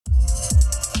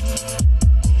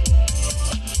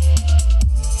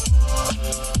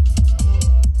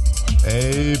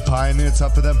pioneer,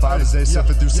 tougher than fighters. They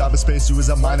suffer through cyberspace. You was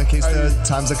a minor case. The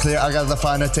times are clear. I got the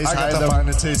finer taste. I got the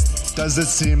finer taste. Does it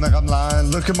seem like I'm lying?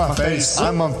 Look at my face.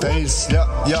 I'm on face.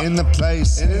 In the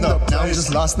place. Now I'm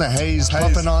just lost in the haze.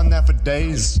 Puffing on that for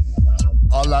days.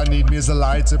 All I need is a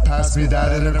light to pass me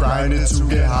that and a grind it to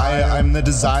get higher. I'm the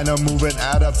designer moving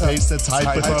at a pace that's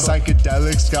hyper.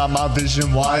 Psychedelics got my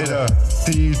vision wider.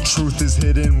 The truth is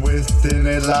hidden within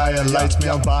a liar. Lights me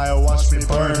on fire, watch me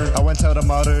burn. I went out to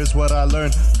mutter is what I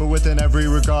learned, but within every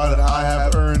regard I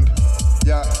have earned.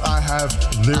 I have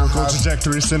lyrical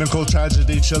trajectory, cynical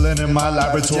tragedy, chilling in my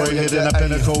laboratory, hitting a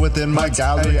pinnacle within my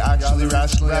gallery. Actually,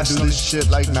 rationally, I do this shit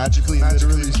like magically,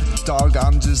 literally. Dog,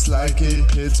 I'm just like a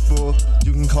pit bull.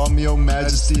 You can call me your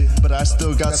majesty, but I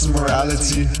still got some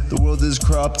morality. The world is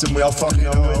corrupt and we all fucking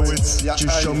know it.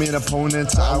 Just show me an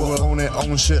opponent, I will own it.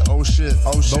 Own shit, oh shit,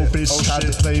 oh shit. Low bitch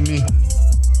tried to play me.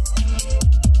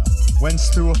 Went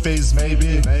through a phase,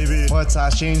 maybe, but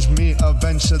I changed me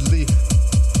eventually.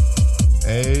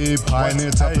 Hey,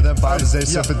 pioneer, tougher than fighters. They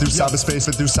suffer through cyberspace.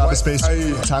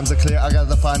 Times are clear. I got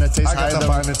the finer taste. I got the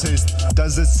finer taste.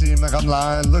 Does it seem like I'm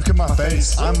lying? Look at my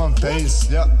face. I'm on face.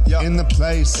 In the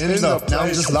place. Now I'm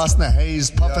just lost in the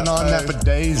haze. Puffing on that for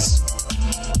days.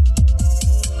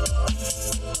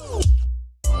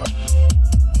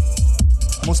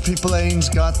 Most people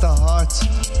ain't got the heart.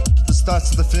 The start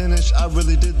to the finish, I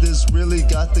really did this, really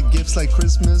got the gifts like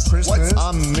Christmas.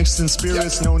 I'm mixing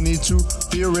spirits, no need to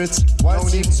fear it. No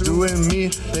need to do it me,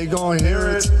 they gon'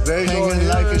 hear it. Hanging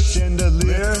like a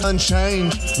chandelier,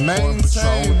 unchained,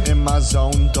 maintain. In my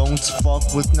zone, don't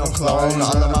fuck with no clone.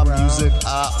 All of my music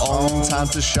I own, time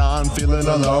to shine, feeling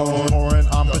alone. Pouring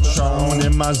on Patron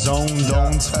in my zone,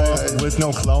 don't fuck with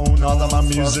no clone. All of my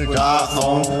music I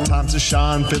own, time to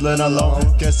shine, feeling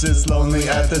alone. Guess it's lonely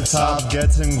at the top,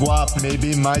 getting guap.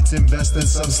 Maybe might invest in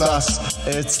some stocks.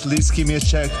 At least keep me a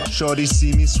check. Shorty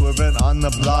see me swerving on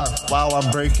the block while I'm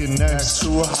breaking necks.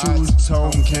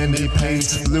 Two-tone candy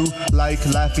paint, blue like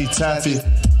Laffy Taffy.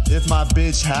 If my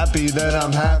bitch happy, then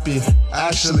I'm happy.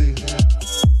 Actually.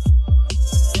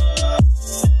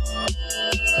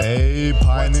 Hey,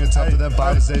 pioneer, tougher than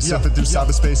fighters. They suffer through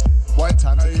cyberspace.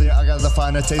 Times are clear. I got the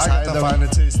finer taste. I got the finer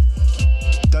taste.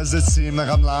 Does it seem like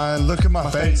I'm lying? Look at my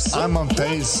face. I'm on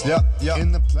face.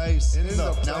 In the place.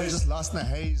 Now I'm just lost in the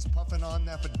haze. Puffing on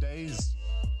that for days.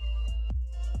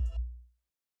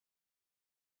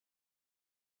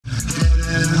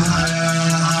 Getting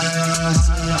higher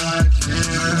till I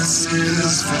can't see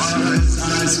as far as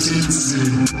eyes can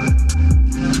see.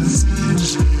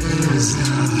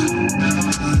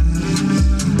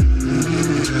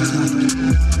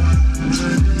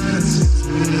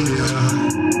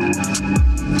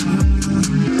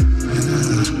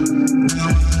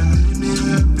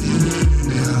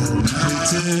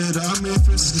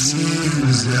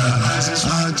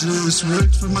 I just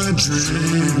worked for my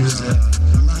dreams. My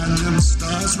mind never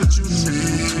starts what you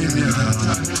mean.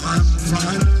 I'm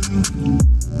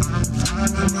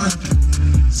finding my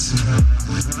peace.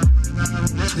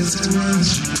 It's too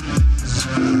much.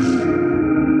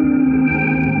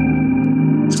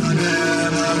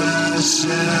 Talking all that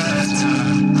shit.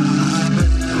 I've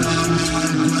been on my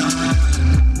grind.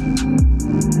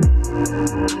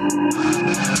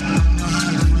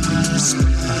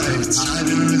 I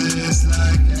do this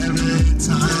like every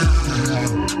time.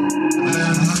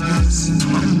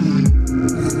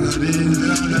 I didn't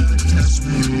learn to catch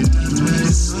me. That way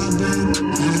something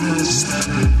in a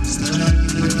steady.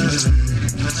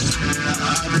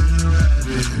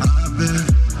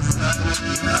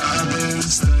 I've been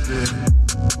steady.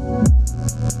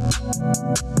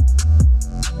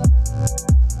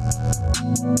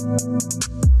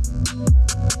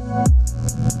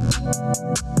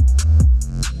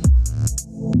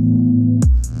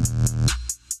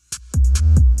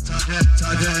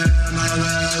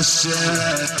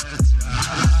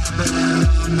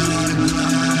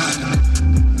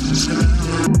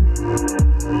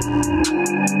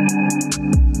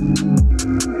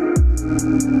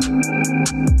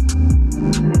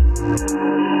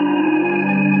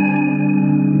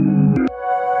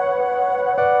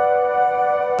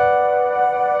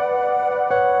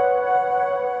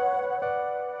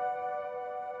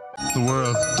 The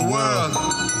world,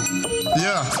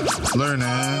 yeah,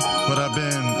 learning what I've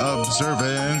been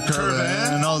observing,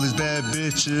 curving all these bad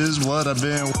bitches, what I've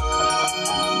been.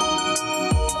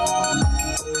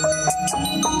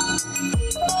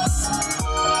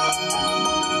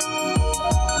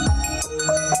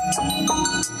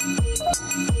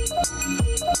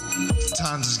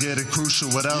 times is getting crucial.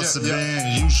 What else have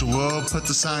been usual? Put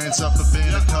the science up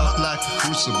in a cup like a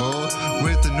crucible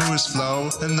with the newest flow,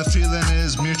 and the feeling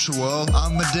is mutual.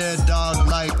 I'm a dead dog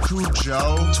like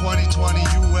Cujo. 2020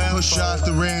 UN, push out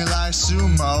the ring like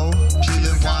sumo.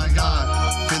 Peeling wine gone,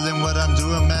 feeling what I'm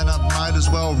doing, man. I might as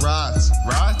well rot.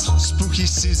 Spooky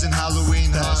season,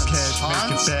 Halloween hunts. Cash,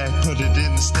 make it back, put it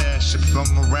in the stash. If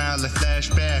I'm around like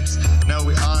flashbacks, now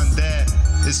we on that.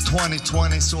 It's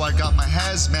 2020, so I got my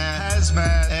hazmat,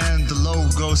 and the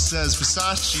logo says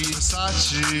Versace.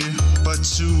 But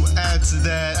to add to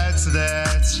that,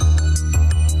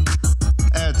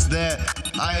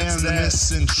 I am the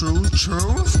missing truth,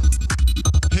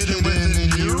 hidden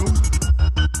in you.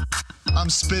 I'm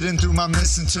spitting through my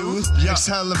missing tooth,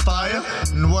 exhaling fire,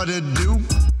 and what it do?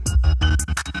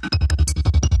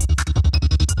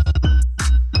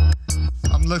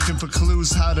 Looking for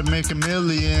clues how to make a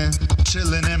million.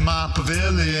 Chilling in my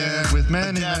pavilion with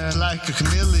many men like a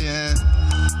chameleon.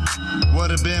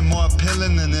 Would've been more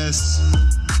appealing than this.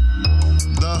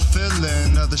 The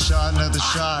feeling, another shot,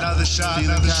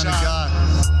 feeling kinda got.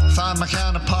 Find my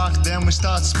counterpart, then we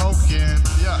start smoking.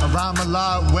 I rhyme a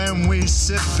lot when we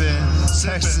sipping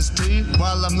Texas tea,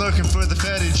 while I'm looking for the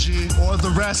Fetty G or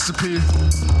the recipe.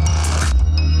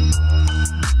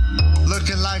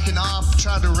 Looking like an op,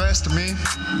 tried to arrest me,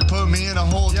 put me in a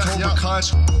whole Cobra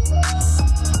clutch.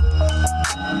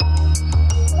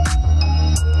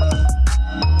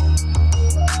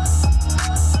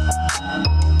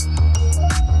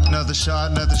 Another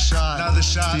shot,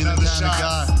 feeling kinda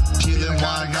got, peeling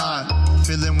wine gone,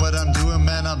 feeling what I'm doing,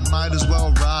 man. I might as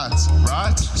well rot.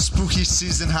 Spooky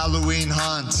season, Halloween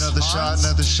hunt. Another shot,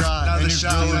 and you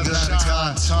feeling kinda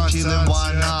got, peeling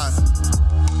wine on.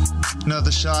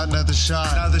 Another shot,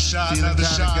 feeling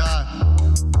kinda got.